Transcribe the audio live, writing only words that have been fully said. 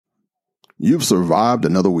You've survived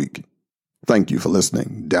another week. Thank you for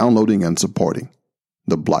listening, downloading, and supporting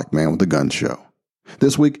the Black Man with a Gun show.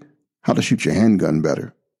 This week, how to shoot your handgun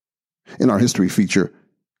better. In our history feature,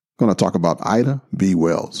 I'm going to talk about Ida B.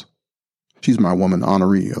 Wells. She's my woman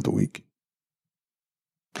honoree of the week.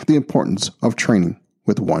 The importance of training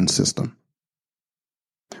with one system.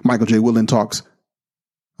 Michael J. Woodland talks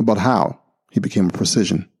about how he became a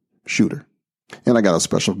precision shooter. And I got a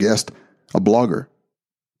special guest, a blogger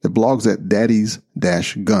that blogs at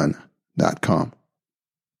daddies-gun.com.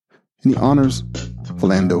 And he honors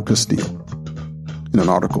Philando Castile in an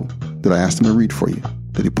article that I asked him to read for you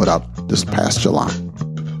that he put out this past July.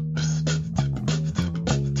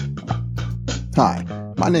 Hi,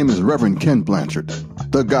 my name is Reverend Ken Blanchard,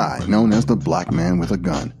 the guy known as the Black Man with a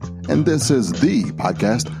Gun, and this is the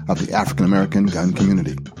podcast of the African American gun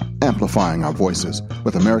community, amplifying our voices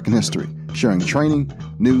with American history, sharing training,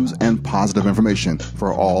 news, and positive information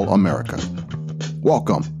for all America.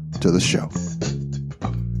 Welcome to the show.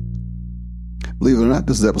 Believe it or not,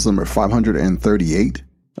 this is episode number 538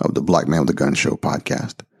 of the Black Man with a Gun show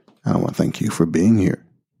podcast. I want to thank you for being here.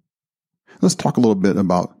 Let's talk a little bit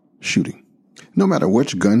about shooting. No matter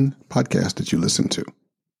which gun podcast that you listen to,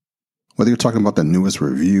 whether you're talking about the newest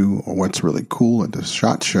review or what's really cool at the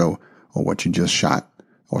SHOT Show or what you just shot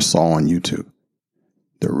or saw on YouTube,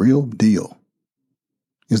 the real deal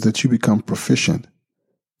is that you become proficient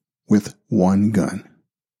with one gun.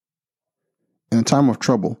 In a time of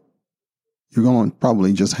trouble, you're going to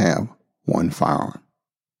probably just have one firearm.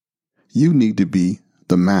 You need to be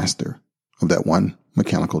the master of that one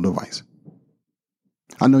mechanical device.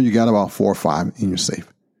 I know you got about 4 or 5 in your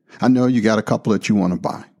safe. I know you got a couple that you want to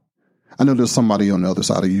buy. I know there's somebody on the other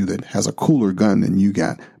side of you that has a cooler gun than you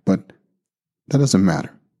got, but that doesn't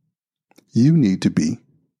matter. You need to be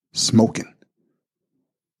smoking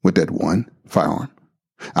with that one firearm.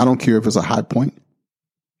 I don't care if it's a High Point,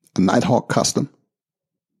 a Nighthawk Custom,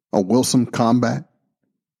 a Wilson Combat,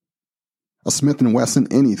 a Smith & Wesson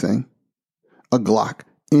anything, a Glock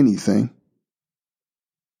anything,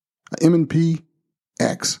 a M&P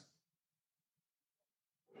X,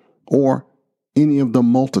 or any of the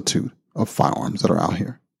multitude of firearms that are out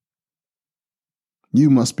here. You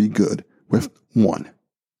must be good with one.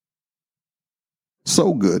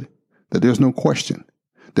 So good that there's no question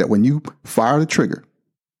that when you fire the trigger,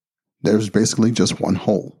 there's basically just one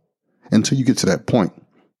hole. Until you get to that point,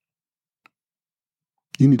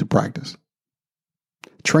 you need to practice.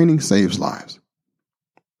 Training saves lives.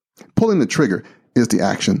 Pulling the trigger is the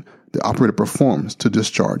action the operator performs to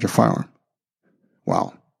discharge a firearm.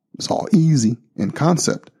 While it's all easy in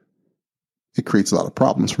concept, it creates a lot of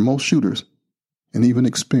problems for most shooters and even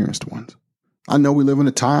experienced ones. I know we live in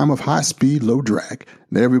a time of high speed, low drag,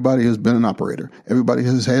 that everybody has been an operator. Everybody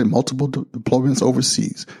has had multiple deployments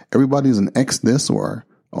overseas. Everybody is an ex this or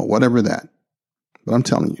whatever that. But I'm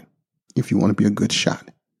telling you, if you want to be a good shot,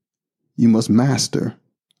 you must master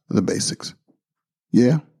the basics.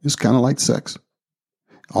 Yeah, it's kind of like sex.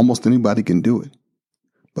 Almost anybody can do it,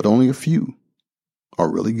 but only a few are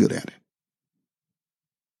really good at it.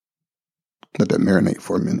 Let that marinate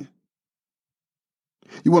for a minute.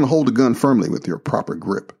 You want to hold the gun firmly with your proper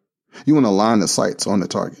grip. You want to align the sights on the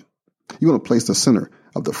target. You want to place the center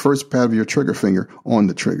of the first pad of your trigger finger on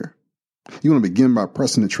the trigger. You want to begin by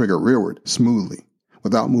pressing the trigger rearward smoothly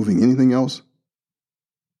without moving anything else,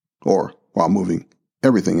 or while moving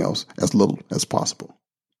everything else as little as possible.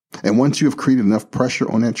 And once you have created enough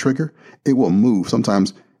pressure on that trigger, it will move,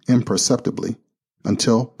 sometimes imperceptibly,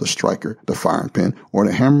 until the striker, the firing pin, or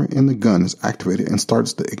the hammer in the gun is activated and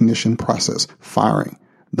starts the ignition process, firing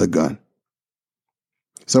the gun.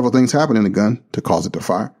 Several things happen in the gun to cause it to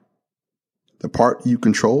fire. The part you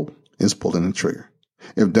control is pulling the trigger.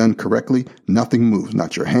 If done correctly, nothing moves,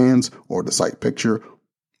 not your hands or the sight picture,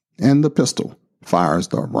 and the pistol fires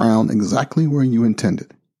the round exactly where you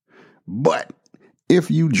intended. But if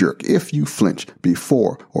you jerk, if you flinch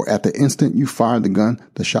before or at the instant you fire the gun,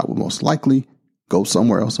 the shot will most likely go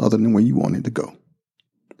somewhere else other than where you want it to go.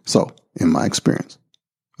 So, in my experience,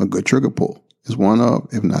 a good trigger pull is one of,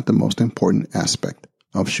 if not the most important aspect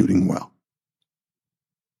of shooting well.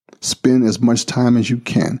 Spend as much time as you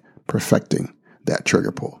can perfecting that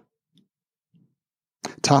trigger pull.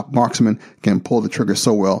 Top marksmen can pull the trigger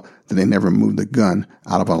so well that they never move the gun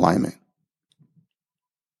out of alignment.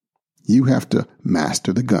 You have to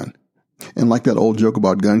master the gun. And like that old joke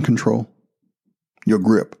about gun control, your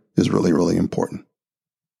grip is really, really important.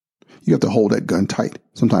 You have to hold that gun tight,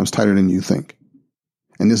 sometimes tighter than you think.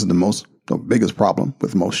 And this is the biggest problem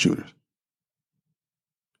with most shooters.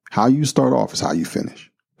 How you start off is how you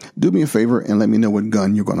finish. Do me a favor and let me know what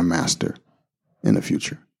gun you're going to master in the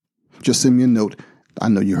future. Just send me a note. I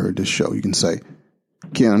know you heard this show. You can say,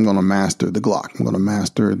 Ken, I'm going to master the Glock. I'm going to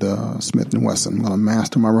master the Smith & Wesson. I'm going to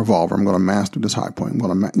master my revolver. I'm going to master this high point. I'm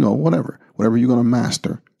going to, whatever you're going to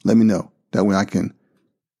master, let me know. That way I can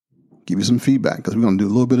give you some feedback, because we're going to do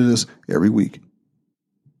a little bit of this every week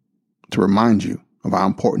to remind you of how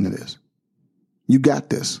important it is. You got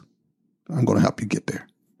this. I'm going to help you get there.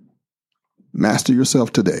 Master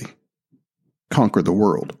yourself today. Conquer the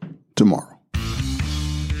world tomorrow.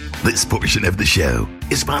 This portion of the show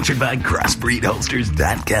is sponsored by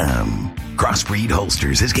CrossbreedHolsters.com. Crossbreed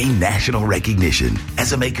Holsters has gained national recognition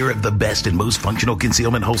as a maker of the best and most functional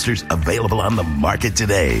concealment holsters available on the market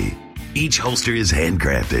today. Each holster is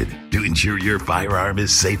handcrafted to ensure your firearm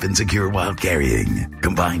is safe and secure while carrying,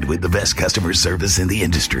 combined with the best customer service in the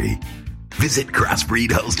industry. Visit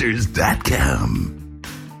CrossbreedHolsters.com.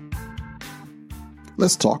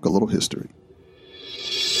 Let's talk a little history.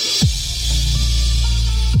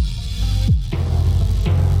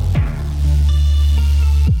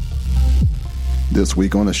 This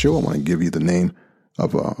week on the show, I want to give you the name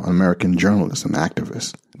of an American journalist and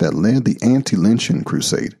activist that led the anti-lynching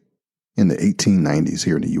crusade in the 1890s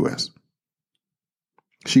here in the U.S.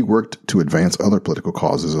 She worked to advance other political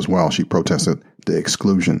causes as well. She protested the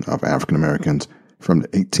exclusion of African Americans from the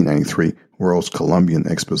 1893 World's Columbian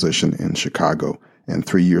Exposition in Chicago, and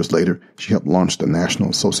 3 years later, she helped launch the National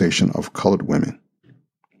Association of Colored Women.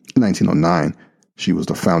 In 1909, she was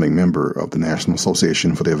the founding member of the National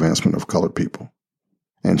Association for the Advancement of Colored People,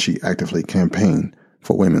 and she actively campaigned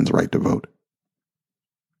for women's right to vote.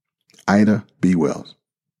 Ida B. Wells,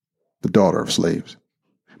 the daughter of slaves,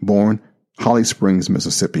 born Holly Springs,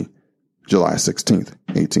 Mississippi, July 16,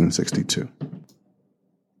 1862.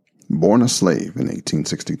 Born a slave in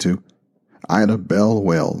 1862, Ida Bell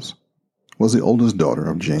Wells was the oldest daughter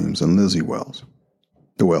of James and Lizzie Wells.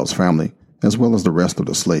 The Wells family, as well as the rest of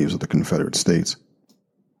the slaves of the Confederate States,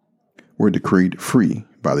 were decreed free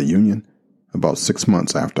by the Union about 6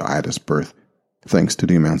 months after Ida's birth, thanks to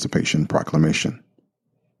the Emancipation Proclamation.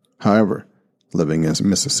 However, living in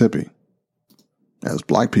Mississippi, as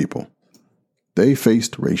black people, they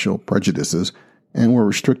faced racial prejudices and were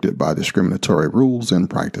restricted by discriminatory rules and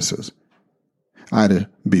practices. Ida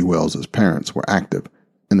B. Wells's parents were active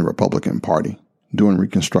in the Republican Party during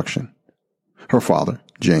Reconstruction. Her father,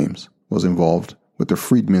 James, was involved with the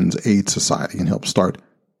Freedmen's Aid Society and helped start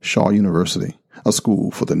Shaw University, a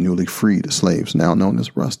school for the newly freed slaves now known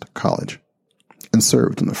as Rust College, and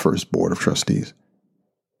served on the first board of trustees.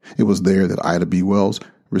 It was there that Ida B. Wells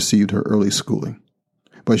received her early schooling,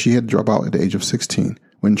 but she had to drop out at the age of 16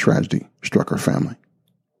 when tragedy struck her family.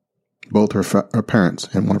 Both her parents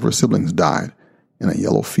and one of her siblings died in a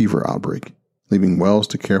yellow fever outbreak, leaving Wells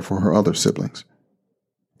to care for her other siblings.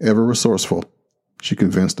 Ever resourceful, she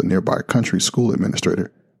convinced a nearby country school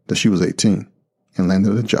administrator that she was 18 and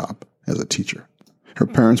landed a job as a teacher. Her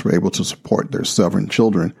parents were able to support their 7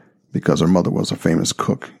 children because her mother was a famous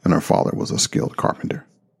cook and her father was a skilled carpenter.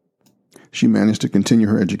 She managed to continue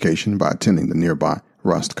her education by attending the nearby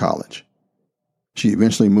Rust College. She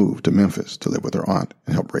eventually moved to Memphis to live with her aunt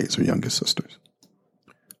and help raise her youngest sisters.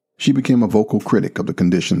 She became a vocal critic of the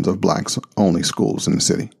conditions of blacks-only schools in the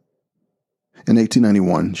city. In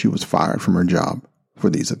 1891, she was fired from her job for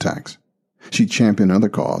these attacks. She championed another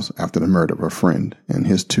cause after the murder of her friend and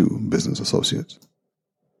his 2 business associates.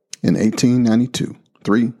 In 1892,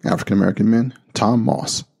 3 African-American men, Tom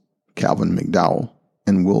Moss, Calvin McDowell,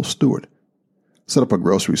 and Will Stewart, set up a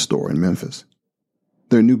grocery store in Memphis.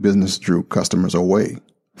 Their new business drew customers away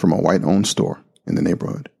from a white-owned store in the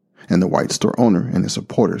neighborhood, and the white store owner and his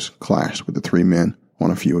supporters clashed with the 3 men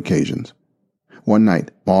on a few occasions. One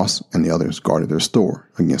night, Moss and the others guarded their store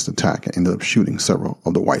against attack and ended up shooting several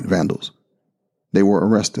of the white vandals. They were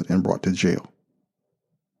arrested and brought to jail,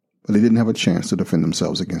 but they didn't have a chance to defend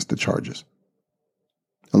themselves against the charges.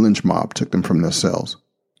 A lynch mob took them from their cells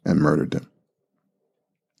and murdered them.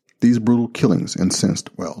 These brutal killings incensed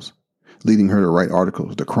Wells, leading her to write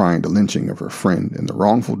articles decrying the lynching of her friend and the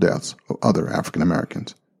wrongful deaths of other African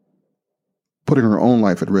Americans. Putting her own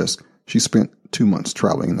life at risk, she spent 2 months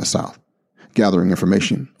traveling in the South, gathering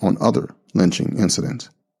information on other lynching incidents.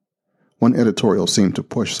 One editorial seemed to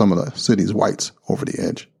push some of the city's whites over the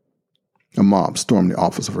edge. A mob stormed the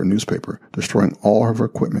office of her newspaper, destroying all of her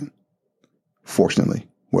equipment. Fortunately,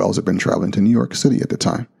 Wells had been traveling to New York City at the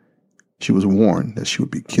time. She was warned that she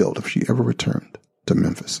would be killed if she ever returned to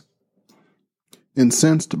Memphis.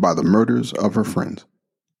 Incensed by the murders of her friends,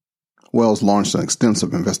 Wells launched an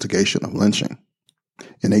extensive investigation of lynching.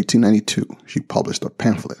 In 1892, she published a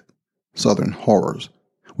pamphlet, Southern Horrors,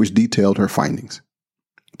 which detailed her findings.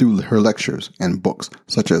 Through her lectures and books,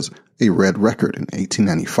 such as A Red Record in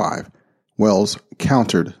 1895, Wells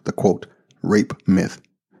countered the, quote, rape myth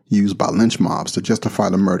used by lynch mobs to justify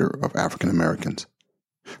the murder of African Americans.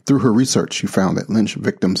 Through her research, she found that lynch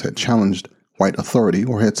victims had challenged white authority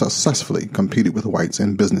or had successfully competed with whites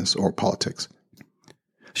in business or politics.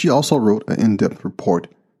 She also wrote an in-depth report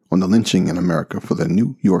on the lynching in America for the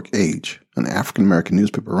New York Age, an African-American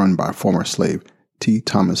newspaper run by former slave T.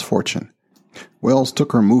 Thomas Fortune. Wells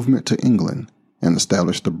took her movement to England and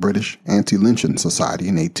established the British Anti-Lynching Society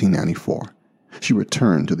in 1894. She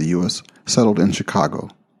returned to the U.S., settled in Chicago,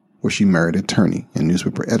 where she married attorney and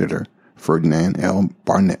newspaper editor Ferdinand L.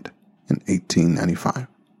 Barnett in 1895.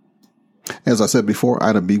 As I said before,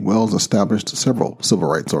 Ida B. Wells established several civil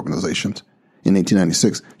rights organizations. In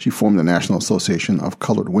 1896, she formed the National Association of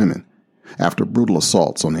Colored Women. After brutal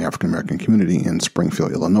assaults on the African American community in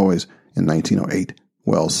Springfield, Illinois, in 1908,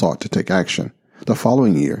 Wells sought to take action. The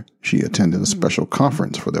following year, she attended a special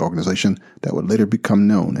conference for the organization that would later become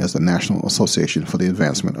known as the National Association for the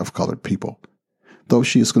Advancement of Colored People. Though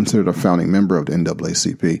she is considered a founding member of the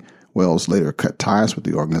NAACP, Wells later cut ties with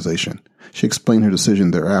the organization. She explained her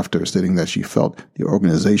decision thereafter, stating that she felt the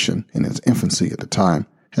organization, in its infancy at the time,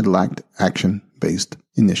 had lacked action-based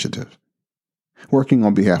initiatives. Working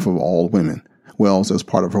on behalf of all women, Wells, as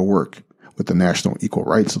part of her work with the National Equal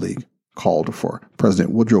Rights League, called for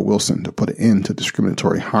President Woodrow Wilson to put an end to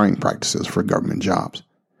discriminatory hiring practices for government jobs.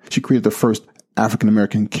 She created the first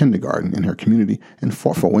African-American kindergarten in her community and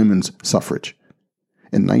fought for women's suffrage.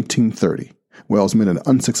 In 1930, Wells made an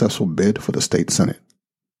unsuccessful bid for the state Senate.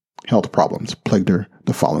 Health problems plagued her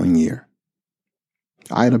the following year.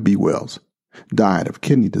 Ida B. Wells died of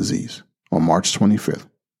kidney disease on March 25,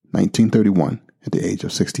 1931, at the age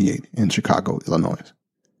of 68 in Chicago, Illinois.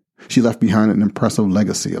 She left behind an impressive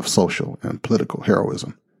legacy of social and political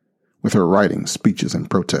heroism. With her writings, speeches, and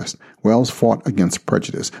protests, Wells fought against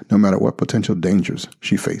prejudice no matter what potential dangers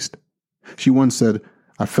she faced. She once said,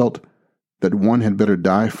 "I felt that one had better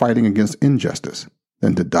die fighting against injustice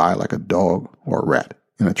than to die like a dog or a rat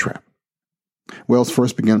in a trap." Wells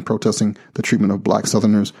first began protesting the treatment of black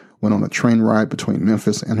Southerners when on a train ride between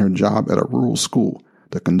Memphis and her job at a rural school,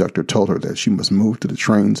 the conductor told her that she must move to the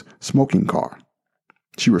train's smoking car.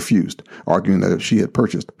 She refused, arguing that she had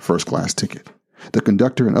purchased a first-class ticket. The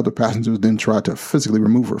conductor and other passengers then tried to physically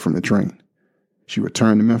remove her from the train. She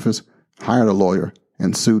returned to Memphis, hired a lawyer,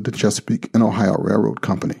 and sued the Chesapeake and Ohio Railroad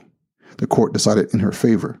Company. The court decided in her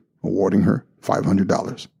favor, awarding her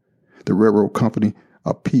 $500. The railroad company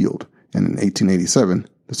appealed, and in 1887,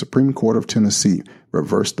 the Supreme Court of Tennessee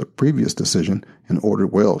reversed the previous decision and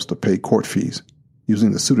ordered Wells to pay court fees.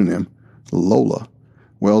 Using the pseudonym Lola,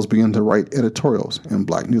 Wells began to write editorials in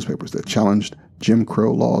black newspapers that challenged Jim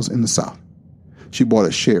Crow laws in the South. She bought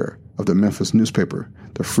a share of the Memphis newspaper,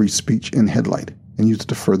 the Free Speech and Headlight, and used it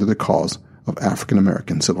to further the cause of African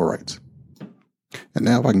American civil rights. And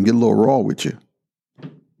now if I can get a little raw with you,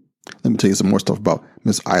 let me tell you some more stuff about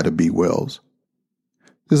Miss Ida B. Wells.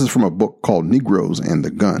 This is from a book called Negroes and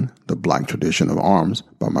the Gun, The Black Tradition of Arms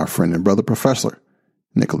by my friend and brother, Professor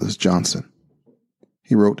Nicholas Johnson.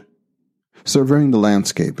 He wrote, "Surveying the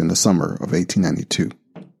landscape in the summer of 1892,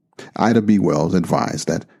 Ida B. Wells advised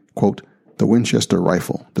that, quote, the Winchester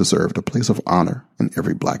rifle deserved a place of honor in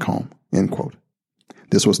every black home, end quote.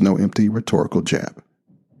 This was no empty rhetorical jab.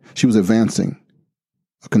 She was advancing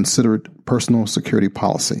a considered personal security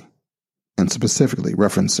policy, and specifically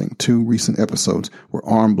referencing 2 recent episodes where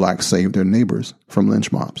armed blacks saved their neighbors from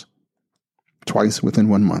lynch mobs. Twice within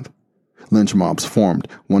 1 month, lynch mobs formed,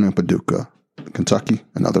 one in Paducah, Kentucky,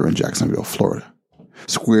 another in Jacksonville, Florida.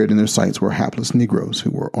 Squared in their sights were hapless Negroes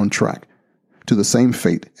who were on track to the same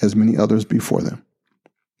fate as many others before them.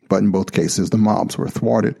 But in both cases, the mobs were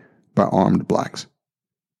thwarted by armed blacks.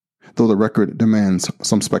 Though the record demands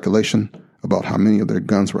some speculation about how many of their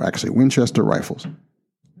guns were actually Winchester rifles,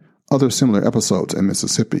 other similar episodes in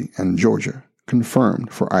Mississippi and Georgia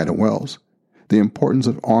confirmed for Ida Wells the importance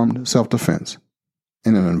of armed self-defense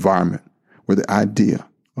in an environment where the idea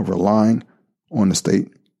of relying on the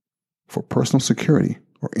state for personal security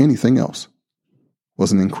or anything else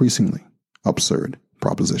was an increasingly absurd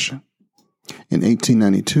proposition. In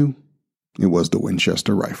 1892, it was the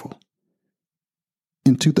Winchester rifle.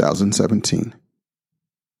 In 2017,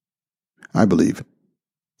 I believe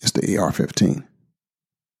it's the AR-15.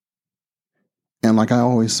 And like I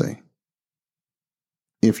always say,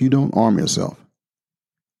 if you don't arm yourself,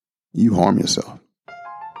 you harm yourself.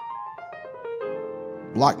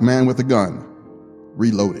 Black Man with a Gun,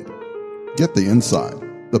 Reloaded. Get the inside,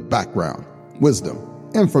 the background, wisdom,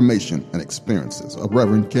 information, and experiences of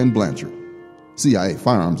Reverend Ken Blanchard, CIA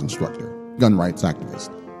firearms instructor, gun rights activist,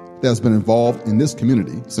 that has been involved in this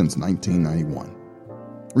community since 1991.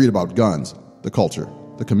 Read about guns, the culture,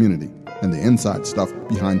 the community, and the inside stuff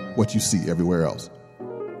behind what you see everywhere else.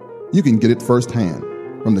 You can get it firsthand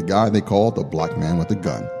from the guy they call the Black Man with a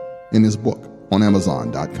Gun in his book on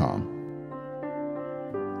Amazon.com.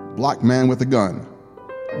 Black Man with a Gun,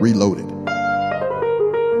 Reloaded.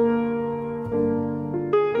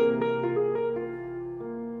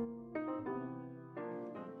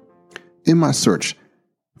 In my search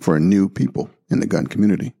for new people in the gun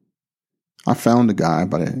community, I found a guy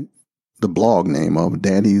by the blog name of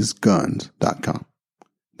daddysguns.com.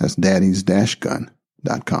 That's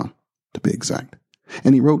daddys-gun.com to be exact.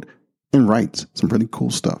 And he wrote and writes some pretty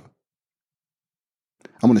cool stuff.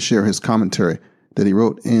 I'm going to share his commentary that he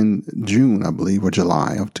wrote in June, I believe, or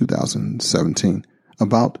July of 2017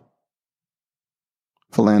 about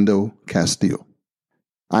Philando Castile.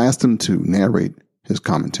 I asked him to narrate his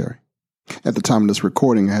commentary. At the time of this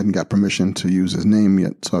recording, I hadn't got permission to use his name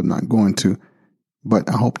yet, so I'm not going to, but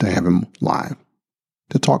I hope to have him live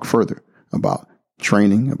to talk further about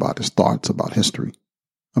training, about his thoughts, about history,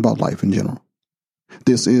 about life in general.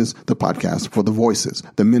 This is the podcast for the voices,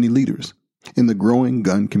 the many leaders in the growing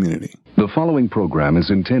gun community. The following program is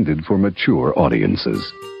intended for mature audiences.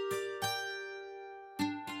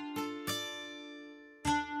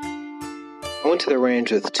 I went to the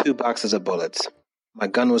range with 2 boxes of bullets. My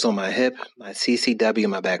gun was on my hip, my CCW in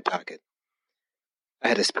my back pocket. I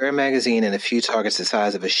had a spare magazine and a few targets the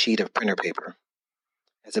size of a sheet of printer paper.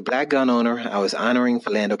 As a black gun owner, I was honoring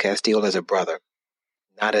Philando Castile as a brother,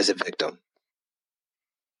 not as a victim.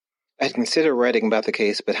 I had considered writing about the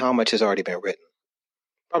case, but how much has already been written?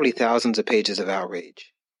 Probably thousands of pages of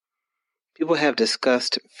outrage. People have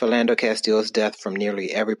discussed Philando Castile's death from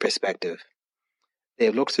nearly every perspective. They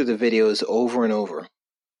have looked through the videos over and over.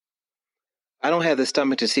 I don't have the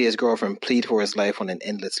stomach to see his girlfriend plead for his life on an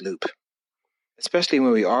endless loop, especially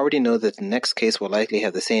when we already know that the next case will likely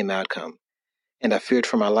have the same outcome, and I feared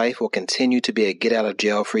for my life will continue to be a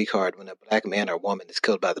get-out-of-jail-free card when a black man or woman is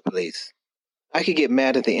killed by the police. I could get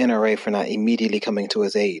mad at the NRA for not immediately coming to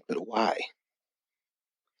his aid, but why?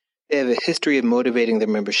 They have a history of motivating their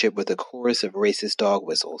membership with a chorus of racist dog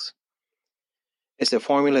whistles. It's a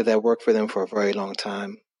formula that worked for them for a very long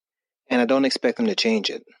time, and I don't expect them to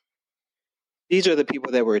change it. These are the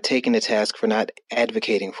people that were taken to task for not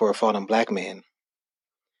advocating for a fallen black man.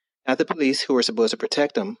 Not the police, who are supposed to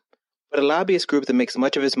protect them, but a lobbyist group that makes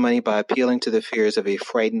much of its money by appealing to the fears of a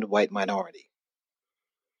frightened white minority.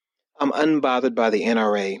 I'm unbothered by the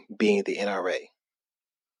NRA being the NRA.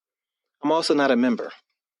 I'm also not a member.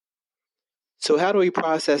 So how do we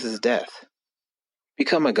process his death?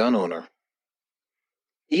 Become a gun owner.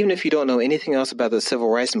 Even if you don't know anything else about the civil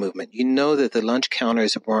rights movement, you know that the lunch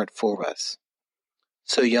counters weren't for us.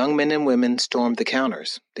 So young men and women stormed the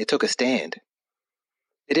counters. They took a stand.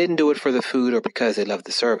 They didn't do it for the food or because they loved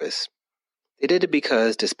the service. They did it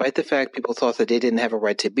because, despite the fact people thought that they didn't have a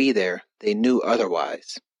right to be there, they knew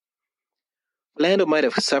otherwise. Philando might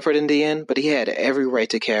have suffered in the end, but he had every right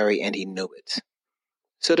to carry, and he knew it.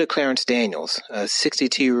 So did Clarence Daniels, a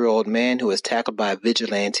 62-year-old man who was tackled by a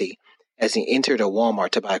vigilante as he entered a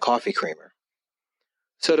Walmart to buy a coffee creamer.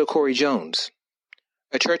 So did Corey Jones,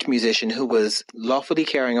 a church musician who was lawfully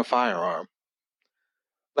carrying a firearm.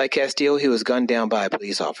 Like Castile, he was gunned down by a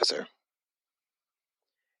police officer.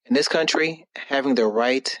 In this country, having the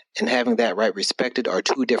right and having that right respected are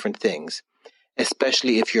 2 different things,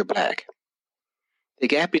 especially if you're black. The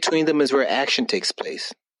gap between them is where action takes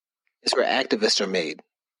place. It's where activists are made.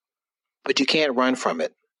 But you can't run from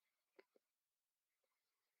it.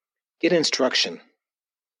 Get instruction.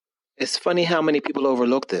 It's funny how many people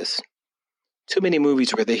overlook this. Too many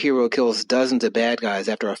movies where the hero kills dozens of bad guys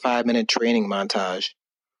after a 5-minute training montage.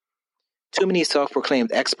 Too many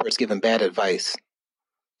self-proclaimed experts giving bad advice.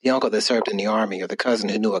 The uncle that served in the army or the cousin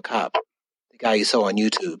who knew a cop, the guy you saw on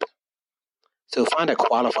YouTube. So find a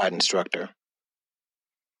qualified instructor.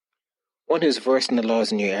 One who's versed in the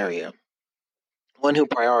laws in your area. One who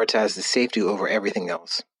prioritizes safety over everything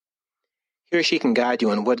else. He or she can guide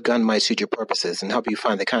you on what gun might suit your purposes and help you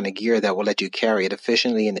find the kind of gear that will let you carry it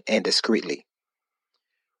efficiently and discreetly.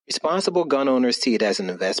 Responsible gun owners see it as an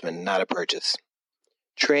investment, not a purchase.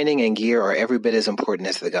 Training and gear are every bit as important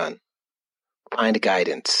as the gun. Find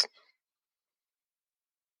guidance.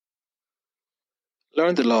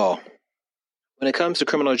 Learn the law. When it comes to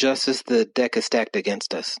criminal justice, the deck is stacked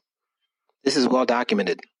against us. This is well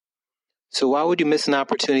documented. So why would you miss an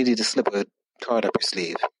opportunity to slip a card up your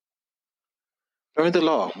sleeve? Learn the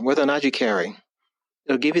law, whether or not you carry.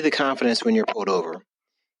 It'll give you the confidence when you're pulled over.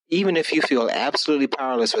 Even if you feel absolutely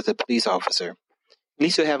powerless with a police officer, at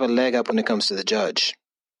least you'll have a leg up when it comes to the judge.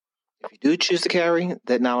 If you do choose to carry,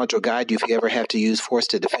 that knowledge will guide you if you ever have to use force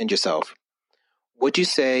to defend yourself. What you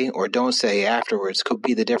say or don't say afterwards could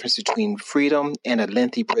be the difference between freedom and a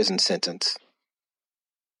lengthy prison sentence.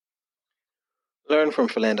 Learn from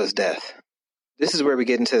Philando's death. This is where we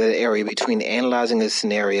get into that area between analyzing a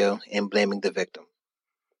scenario and blaming the victim.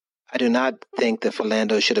 I do not think that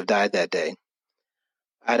Philando should have died that day.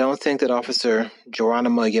 I don't think that Officer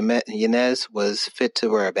Geronimo Yanez was fit to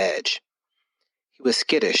wear a badge. He was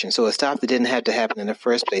skittish, and so a stop that didn't have to happen in the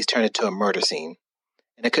first place turned into a murder scene.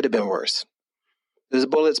 And it could have been worse. Those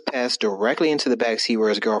bullets passed directly into the backseat where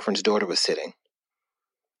his girlfriend's daughter was sitting.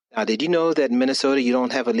 Now, did you know that in Minnesota you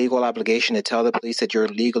don't have a legal obligation to tell the police that you're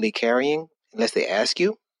legally carrying unless they ask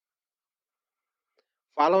you?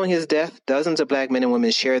 Following his death, dozens of black men and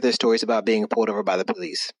women shared their stories about being pulled over by the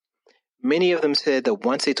police. Many of them said that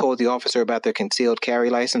once they told the officer about their concealed carry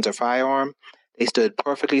license or firearm, they stood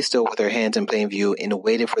perfectly still with their hands in plain view and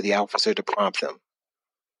waited for the officer to prompt them.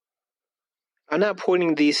 I'm not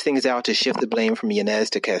pointing these things out to shift the blame from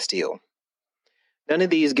Yanez to Castile. None of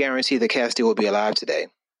these guarantee that Castile will be alive today.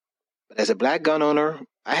 But as a black gun owner,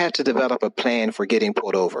 I have to develop a plan for getting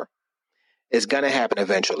pulled over. It's going to happen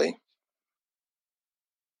eventually.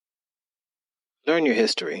 Learn your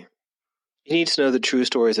history. You need to know the true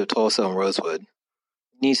stories of Tulsa and Rosewood.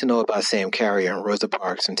 You need to know about Sam Carrier and Rosa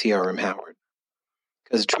Parks and T.R.M. Howard.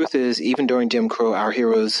 Because the truth is, even during Jim Crow, our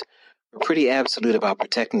heroes were pretty absolute about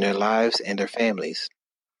protecting their lives and their families.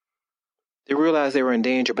 They realized they were in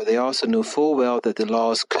danger, but they also knew full well that the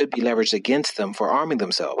laws could be leveraged against them for arming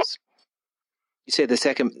themselves. You say the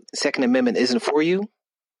Second Amendment isn't for you?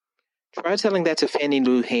 Try telling that to Fannie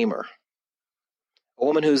Lou Hamer, a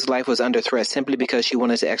woman whose life was under threat simply because she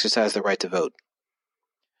wanted to exercise the right to vote.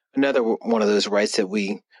 Another one of those rights that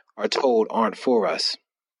we are told aren't for us.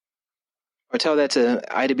 Or tell that to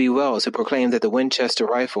Ida B. Wells, who proclaimed that the Winchester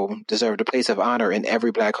rifle deserved a place of honor in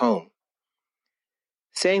every black home.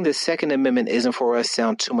 Saying the Second Amendment isn't for us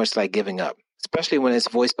sounds too much like giving up, especially when it's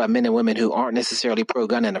voiced by men and women who aren't necessarily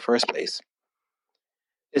pro-gun in the first place.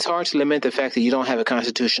 It's hard to lament the fact that you don't have a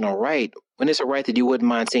constitutional right when it's a right that you wouldn't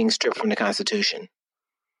mind seeing stripped from the Constitution.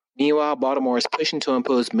 Meanwhile, Baltimore is pushing to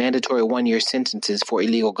impose mandatory one-year sentences for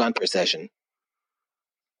illegal gun possession.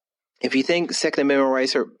 If you think Second Amendment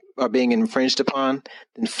rights are being infringed upon,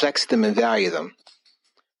 then flex them and value them.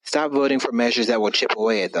 Stop voting for measures that will chip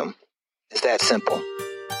away at them. It's that simple.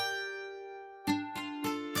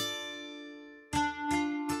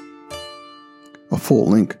 A full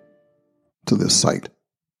link to this site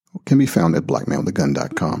can be found at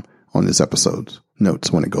blackmanwithagun.com on this episode's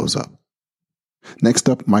notes when it goes up. Next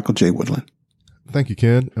up, Michael J. Woodland. Thank you,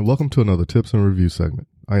 Ken, and welcome to another Tips and Review segment.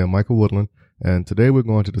 I am Michael Woodland, and today we're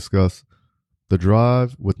going to discuss the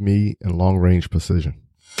drive with me and long-range precision.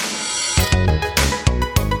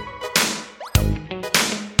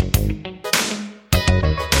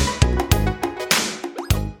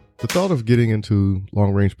 The thought of getting into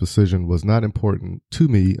long-range precision was not important to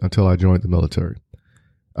me until I joined the military.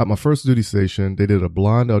 At my first duty station, they did a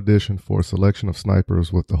blind audition for a selection of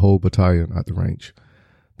snipers with the whole battalion at the range.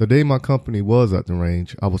 The day my company was at the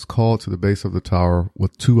range, I was called to the base of the tower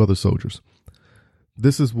with 2 other soldiers.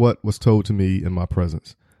 This is what was told to me in my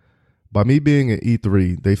presence. By me being an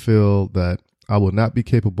E3, they feel that I would not be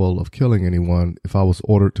capable of killing anyone if I was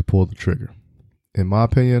ordered to pull the trigger. In my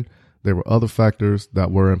opinion, there were other factors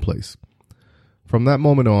that were in place. From that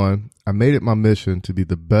moment on, I made it my mission to be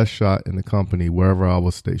the best shot in the company wherever I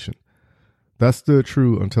was stationed. That stood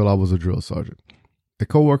true until I was a drill sergeant. A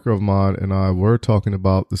coworker of mine and I were talking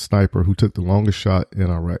about the sniper who took the longest shot in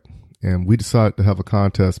Iraq, and we decided to have a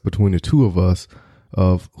contest between the 2 of us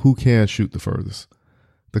of who can shoot the furthest.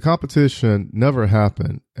 The competition never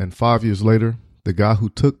happened, and 5 years later, the guy who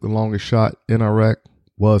took the longest shot in Iraq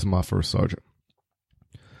was my first sergeant.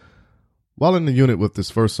 While in the unit with this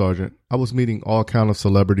first sergeant, I was meeting all kinds of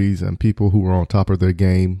celebrities and people who were on top of their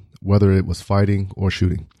game, whether it was fighting or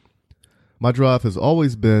shooting. My drive has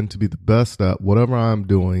always been to be the best at whatever I'm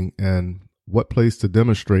doing, and what place to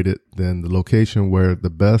demonstrate it than the location where the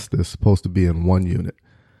best is supposed to be in one unit.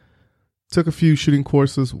 Took a few shooting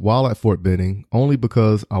courses while at Fort Benning, only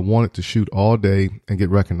because I wanted to shoot all day and get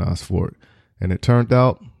recognized for it. And it turned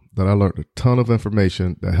out that I learned a ton of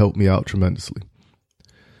information that helped me out tremendously.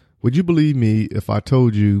 Would you believe me if I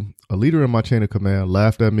told you a leader in my chain of command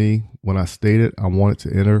laughed at me when I stated I wanted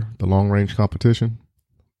to enter the long-range competition?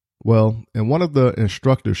 Well, in one of the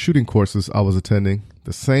instructor shooting courses I was attending,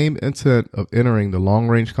 the same intent of entering the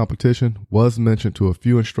long-range competition was mentioned to a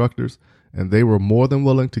few instructors, and they were more than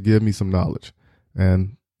willing to give me some knowledge,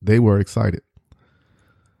 and they were excited.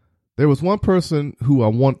 There was one person who I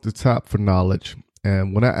wanted to tap for knowledge,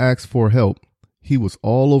 and when I asked for help, he was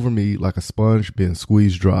all over me like a sponge being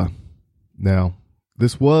squeezed dry. Now,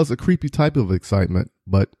 this was a creepy type of excitement,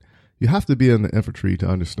 but you have to be in the infantry to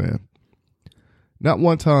understand. Not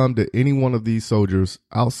one time did any one of these soldiers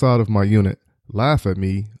outside of my unit laugh at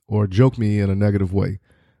me or joke me in a negative way,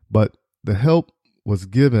 but the help was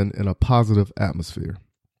given in a positive atmosphere.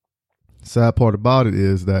 Sad part about it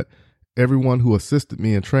is that everyone who assisted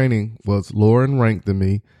me in training was lower in rank than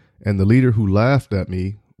me, and the leader who laughed at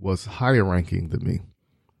me was higher ranking than me.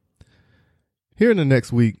 Here in the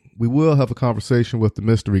next week, we will have a conversation with the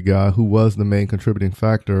mystery guy who was the main contributing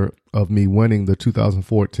factor of me winning the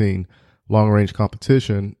 2014 long-range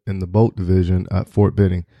competition in the boat division at Fort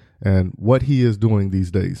Benning and what he is doing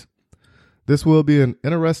these days. This will be an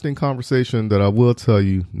interesting conversation that I will tell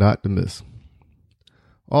you not to miss.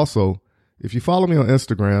 Also, if you follow me on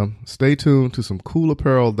Instagram, stay tuned to some cool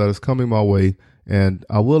apparel that is coming my way, and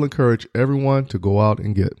I will encourage everyone to go out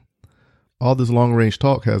and get. All this long-range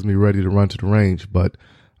talk has me ready to run to the range, but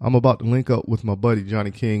I'm about to link up with my buddy Johnny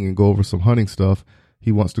King and go over some hunting stuff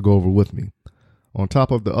he wants to go over with me. On top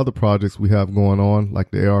of the other projects we have going on, like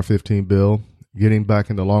the AR-15 build, getting back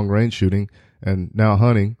into long-range shooting, and now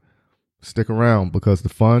hunting, stick around because the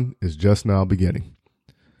fun is just now beginning.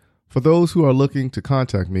 For those who are looking to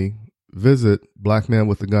contact me, visit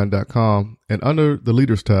blackmanwiththegun.com and under the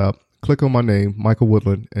Leaders tab, click on my name, Michael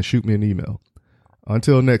Woodland, and shoot me an email.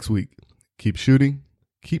 Until next week, keep shooting,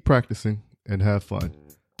 keep practicing, and have fun.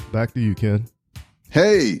 Back to you, Ken.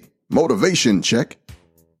 Hey, motivation check.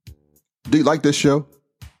 Do you like this show?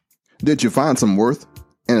 Did you find some worth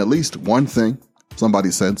in at least one thing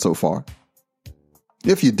somebody said so far?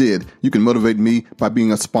 If you did, you can motivate me by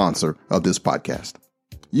being a sponsor of this podcast.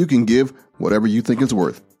 You can give whatever you think it's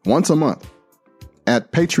worth once a month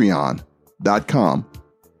at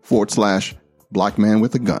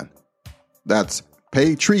patreon.com/blackmanwithagun. That's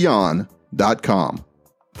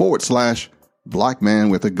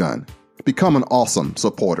patreon.com/blackmanwithagun. Become an awesome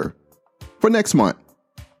supporter for next month.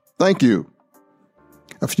 Thank you.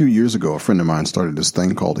 A few years ago, a friend of mine started this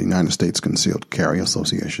thing called the United States Concealed Carry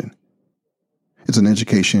Association. It's an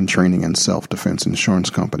education, training, and self-defense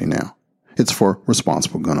insurance company now. It's for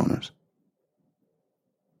responsible gun owners.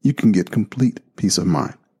 You can get complete peace of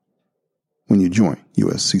mind when you join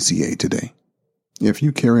USCCA today. If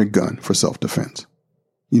you carry a gun for self-defense,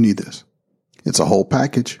 you need this. It's a whole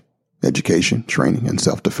package: education, training, and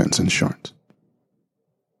self-defense insurance.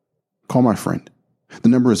 Call my friend. The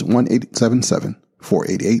number is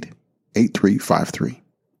 1-877-488-8353.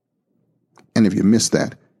 And if you missed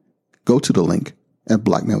that, go to the link at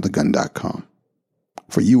blackmanwithagun.com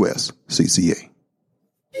for USCCA.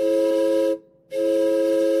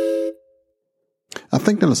 I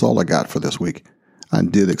think that's all I got for this week. I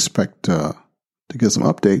did expect to get some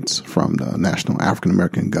updates from the National African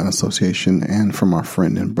American Gun Association and from our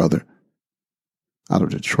friend and brother out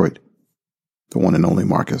of Detroit, the one and only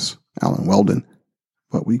Marcus Allen Weldon,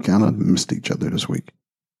 but we kind of missed each other this week.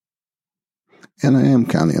 And I am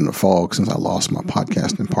kind of in the fog since I lost my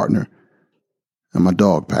podcasting partner and my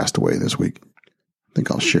dog passed away this week. I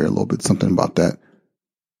think I'll share a little bit something about that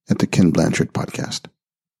at the Ken Blanchard podcast.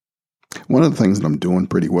 One of the things that I'm doing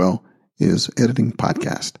pretty well is editing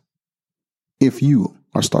podcast. If you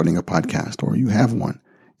are starting a podcast or you have one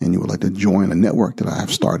and you would like to join a network that I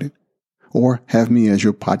have started or have me as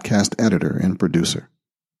your podcast editor and producer,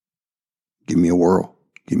 give me a whirl.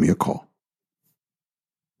 Give me a call.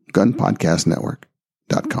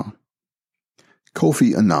 Gunpodcastnetwork.com.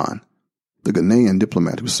 Kofi Annan, the Ghanaian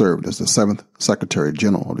diplomat who served as the 7th Secretary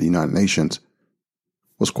General of the United Nations,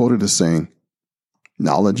 was quoted as saying,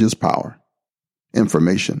 "Knowledge is power.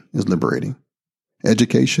 Information is liberating.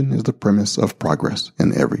 Education is the premise of progress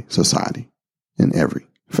in every society, in every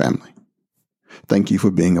family." Thank you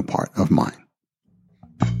for being a part of mine.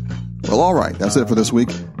 Well, all right, that's it for this week.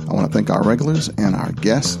 I want to thank our regulars and our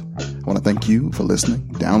guests. I want to thank you for listening,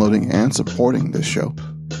 downloading, and supporting this show.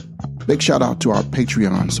 Big shout out to our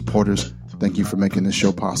Patreon supporters. Thank you for making this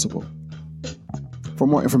show possible. For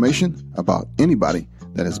more information about anybody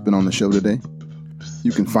that has been on the show today,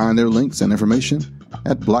 you can find their links and information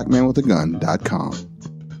at blackmanwithagun.com.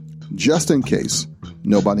 Just in case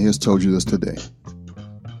nobody has told you this today,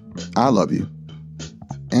 I love you,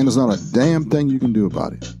 and there's not a damn thing you can do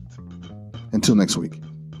about it. Until next week,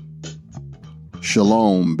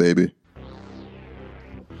 shalom, baby.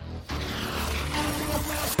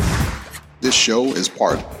 This show is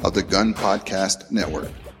part of the Gun Podcast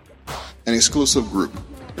Network, an exclusive group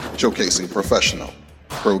showcasing professional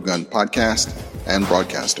pro-gun podcasts and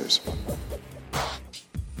broadcasters,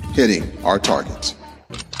 hitting our targets